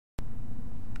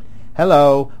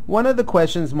Hello, one of the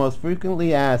questions most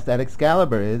frequently asked at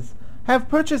Excalibur is, have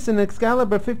purchased an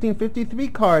Excalibur 1553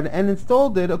 card and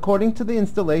installed it according to the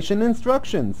installation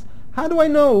instructions. How do I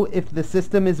know if the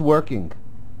system is working?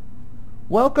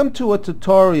 Welcome to a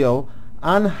tutorial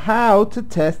on how to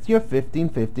test your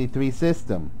 1553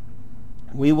 system.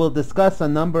 We will discuss a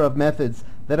number of methods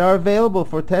that are available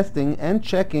for testing and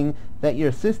checking that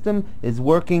your system is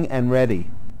working and ready.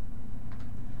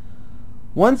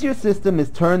 Once your system is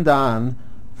turned on,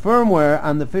 firmware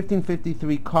on the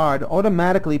 1553 card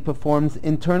automatically performs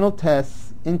internal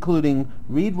tests including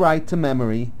read-write to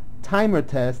memory, timer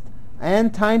test,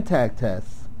 and time tag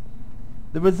tests.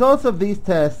 The results of these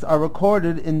tests are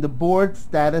recorded in the board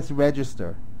status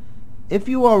register. If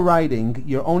you are writing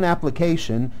your own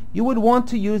application, you would want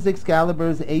to use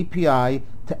Excalibur's API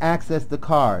to access the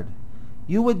card.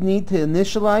 You would need to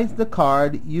initialize the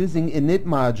card using init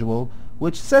module,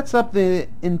 which sets up the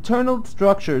internal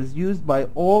structures used by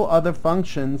all other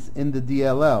functions in the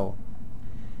DLL.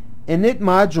 Init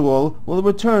module will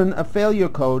return a failure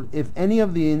code if any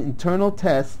of the internal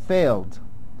tests failed.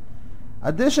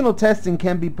 Additional testing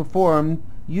can be performed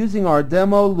using our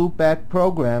demo loopback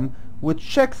program, which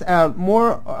checks out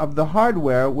more of the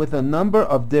hardware with a number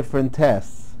of different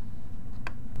tests.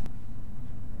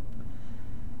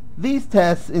 These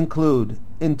tests include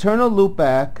internal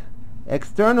loopback,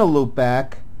 external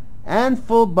loopback, and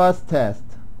full bus test.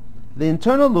 The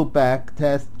internal loopback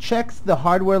test checks the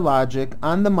hardware logic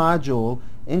on the module,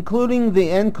 including the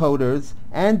encoders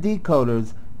and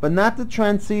decoders, but not the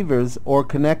transceivers or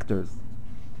connectors.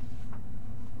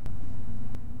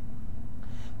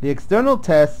 The external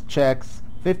test checks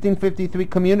 1553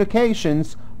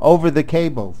 communications over the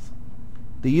cables.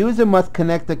 The user must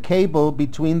connect a cable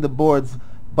between the board's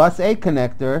bus A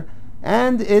connector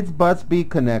and its bus B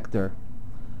connector.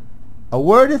 A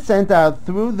word is sent out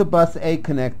through the bus A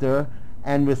connector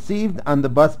and received on the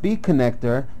bus B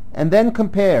connector and then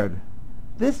compared.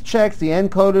 This checks the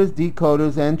encoders,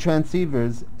 decoders, and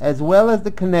transceivers as well as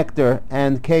the connector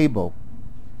and cable.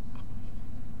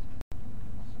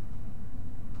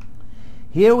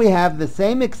 Here we have the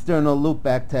same external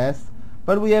loopback test,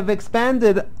 but we have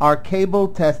expanded our cable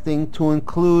testing to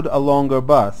include a longer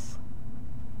bus.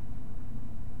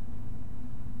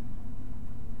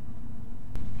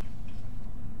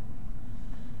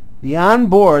 The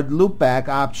onboard loopback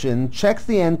option checks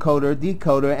the encoder,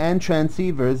 decoder, and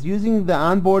transceivers using the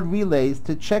onboard relays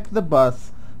to check the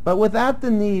bus, but without the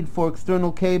need for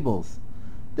external cables.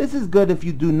 This is good if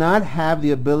you do not have the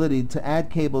ability to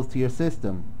add cables to your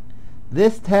system.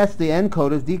 This tests the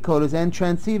encoders, decoders, and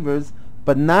transceivers,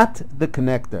 but not the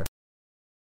connector.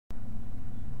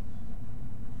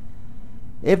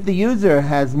 If the user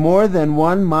has more than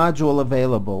one module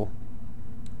available,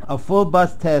 a full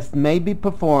bus test may be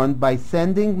performed by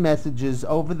sending messages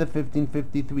over the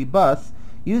 1553 bus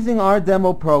using our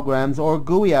demo programs or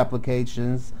GUI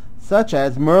applications such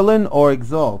as Merlin or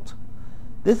Exalt.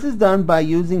 This is done by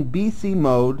using BC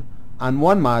mode on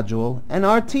one module and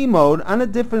RT mode on a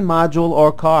different module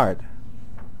or card.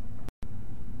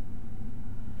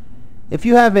 If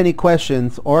you have any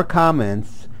questions or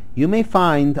comments, you may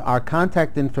find our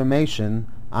contact information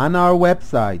on our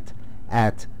website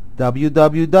at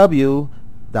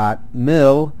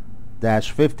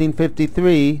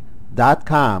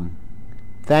www.mil-1553.com.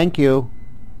 Thank you.